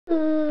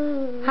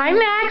Hi,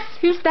 Max.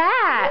 Who's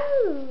that?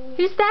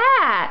 Who's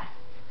that?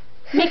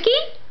 Mickey?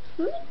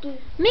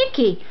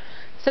 Mickey.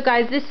 So,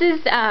 guys, this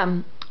is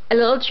a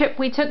little trip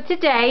we took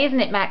today, isn't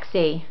it,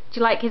 Maxie?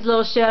 Do you like his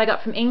little shirt I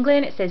got from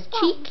England? It says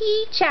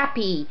Cheeky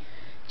Chappy.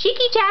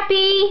 Cheeky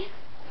Chappy.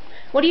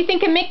 What do you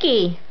think of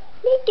Mickey?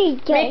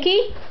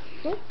 Mickey?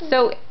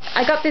 So,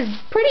 I got this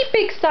pretty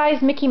big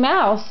size Mickey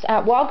Mouse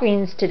at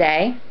Walgreens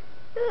today.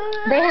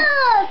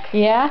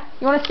 Yeah?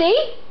 You want to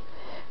see?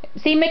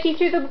 See Mickey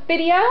through the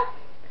video?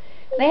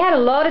 They had a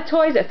lot of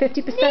toys at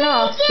 50%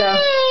 off. So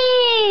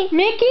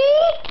Mickey?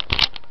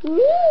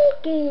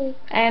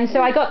 And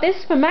so I got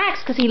this for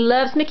Max because he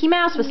loves Mickey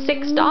Mouse for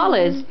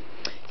 $6.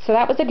 So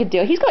that was a good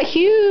deal. He's got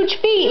huge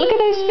feet. Look at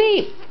those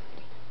feet.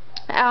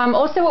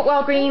 Also at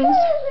Walgreens,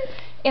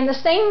 in the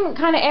same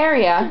kind of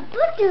area,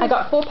 I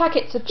got 4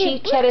 packets of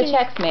cheap cheddar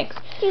Chex Mix.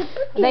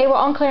 They were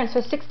on clearance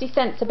for 60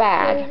 cents a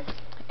bag.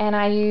 And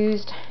I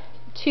used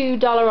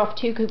 $2 off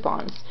 2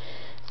 coupons.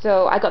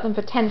 So I got them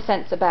for 10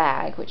 cents a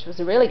bag, which was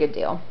a really good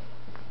deal.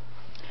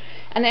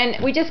 And then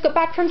we just got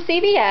back from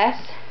CVS.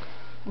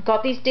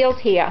 Got these deals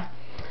here.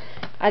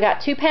 I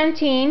got 2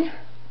 Pantene,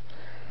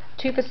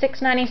 2 for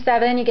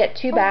 $6.97. You get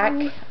 2 back.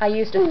 I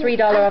used a $3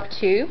 off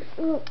 2.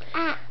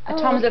 A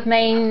Tom's of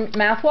Maine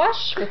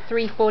mouthwash for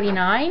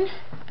 $3.49,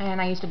 and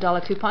I used a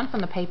 $1 coupon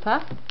from the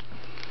paper.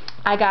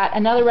 I got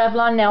another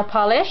Revlon nail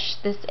polish.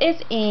 This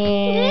is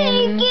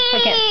in, I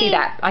can't see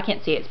that. I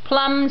can't see it. It's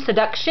Plum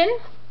Seduction.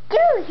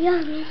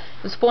 It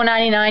was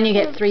 $4.99. You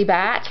get 3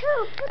 back.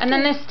 And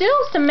then there's still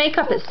some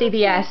makeup at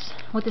CVS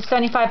with the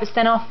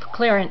 75% off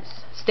clearance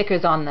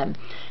stickers on them.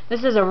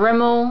 This is a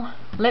Rimmel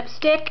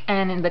lipstick,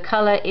 and the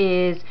color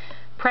is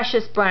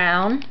Precious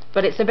Brown,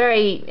 but it's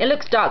it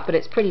looks dark, but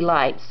it's pretty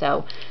light.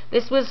 So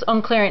this was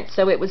on clearance,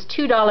 so it was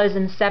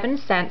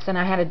 $2.07, and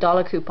I had a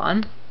 $1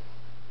 coupon.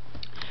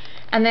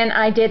 And then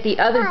I did the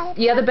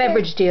other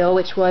beverage deal,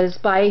 which was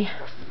buy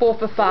 4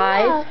 for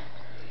 $5.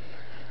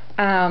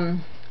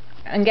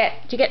 And do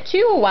you get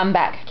 2 or 1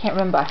 back? I can't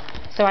remember.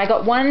 So I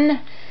got 1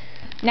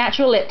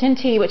 natural Lipton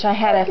tea, which I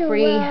had a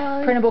free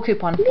printable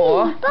coupon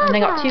for, and I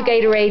got 2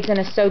 Gatorades and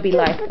a Sobe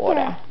Life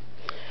water.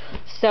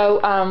 So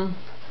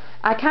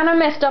I kind of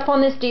messed up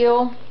on this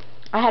deal.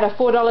 I had a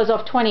 $4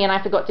 off 20, and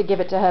I forgot to give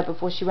it to her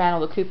before she ran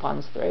all the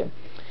coupons through.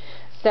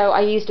 So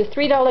I used a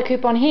 $3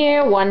 coupon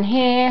here, 1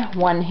 here,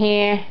 1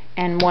 here,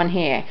 and 1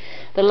 here.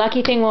 The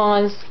lucky thing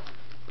was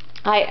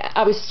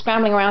I was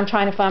scrambling around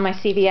trying to find my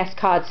CVS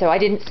card, so I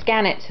didn't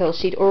scan it till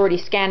she'd already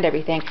scanned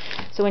everything.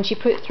 So when she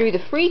put through the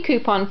free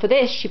coupon for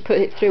this, she put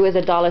it through as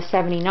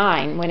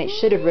 $1.79 when it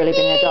should have really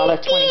been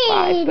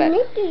 $1.25, but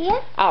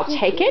I'll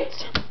take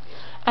it.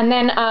 And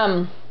then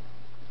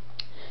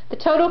the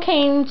total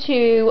came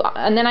to,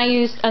 and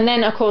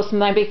then of course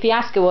my big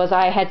fiasco was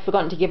I had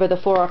forgotten to give her the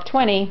 4 off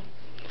 20.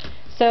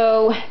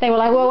 So they were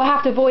like, well, we'll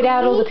have to void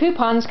out all the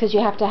coupons because you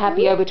have to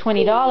be over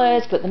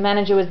 $20, but the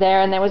manager was there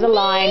and there was a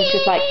line. She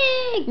was like,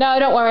 no,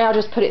 don't worry, I'll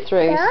just put it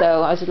through.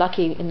 So I was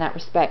lucky in that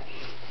respect.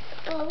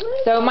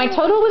 So my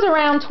total was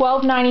around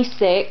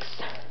 $12.96,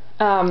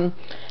 and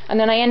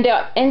then I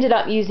ended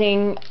up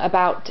using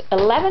about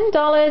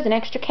 $11 in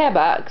extra care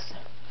bucks,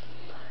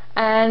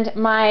 and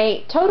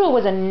my total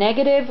was a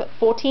negative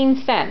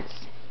 14 cents.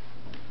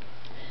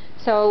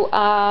 So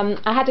I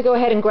had to go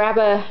ahead and grab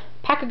a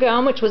pack of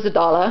gum, which was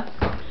 $1.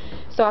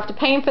 So after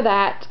paying for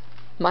that,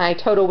 my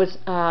total was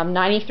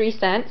 93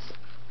 cents,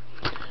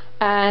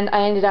 and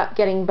I ended up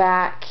getting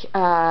back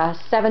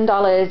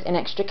 $7 in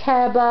extra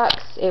care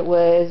bucks. It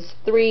was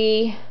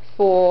 3,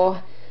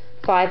 4,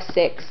 5,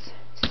 6,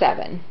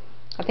 7.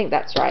 I think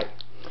that's right.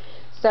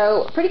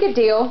 So pretty good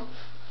deal.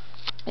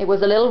 It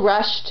was a little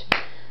rushed,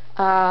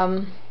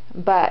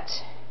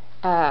 but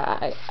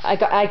I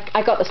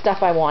got the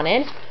stuff I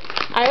wanted.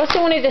 I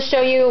also wanted to show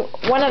you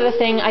one other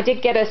thing. I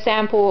did get a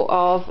sample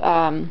of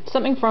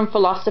something from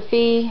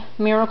Philosophy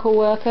Miracle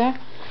Worker,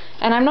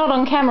 and I'm not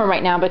on camera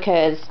right now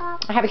because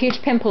I have a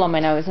huge pimple on my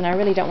nose and I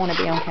really don't want to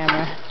be on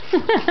camera.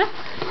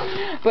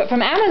 But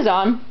from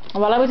Amazon,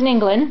 while I was in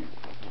England,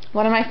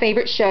 one of my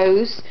favorite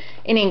shows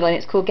in England,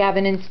 it's called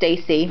Gavin and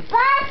Stacey,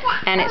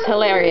 and it's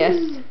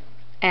hilarious.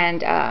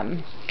 And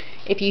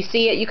if you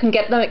see it, you can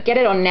get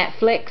it on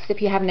Netflix.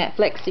 If you have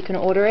Netflix, you can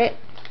order it.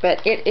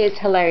 But it is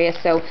hilarious.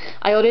 So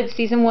I ordered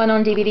season 1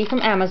 on DVD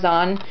from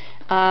Amazon.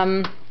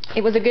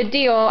 It was a good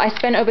deal. I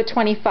spent over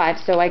 $25,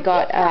 so I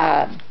got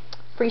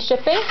free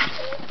shipping.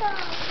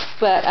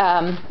 But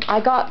I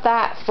got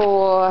that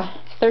for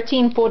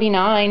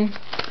 $13.49,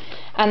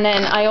 and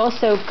then I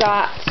also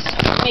got,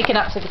 making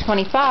up to the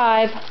 $25,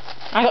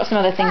 I got some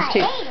other things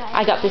too.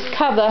 I got this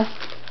cover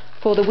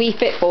for the Wii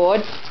Fit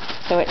board.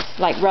 So it's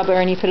like rubber,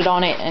 and you put it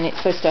on it, and it's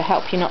supposed to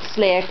help you not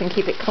slip and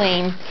keep it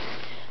clean.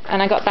 And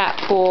I got that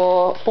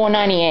for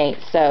 $4.98,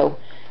 so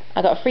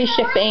I got free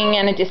shipping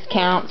and a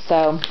discount.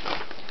 So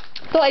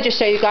thought I'd just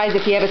show you guys,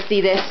 if you ever see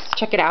this,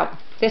 check it out.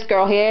 This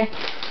girl here,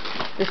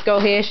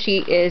 she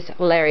is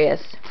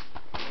hilarious.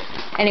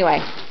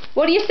 Anyway,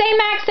 what do you say,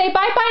 Max? Say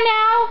bye-bye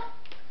now.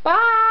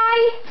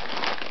 Bye.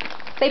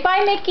 Say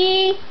bye,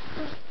 Mickey.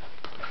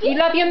 You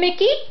love your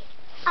Mickey?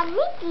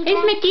 Mickey.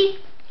 Here's Mickey.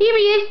 Here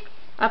he is.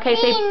 Okay,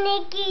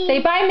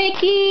 say bye,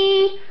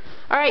 Mickey.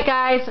 All right,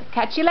 guys.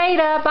 Catch you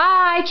later.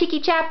 Bye,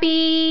 Cheeky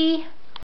Chappy.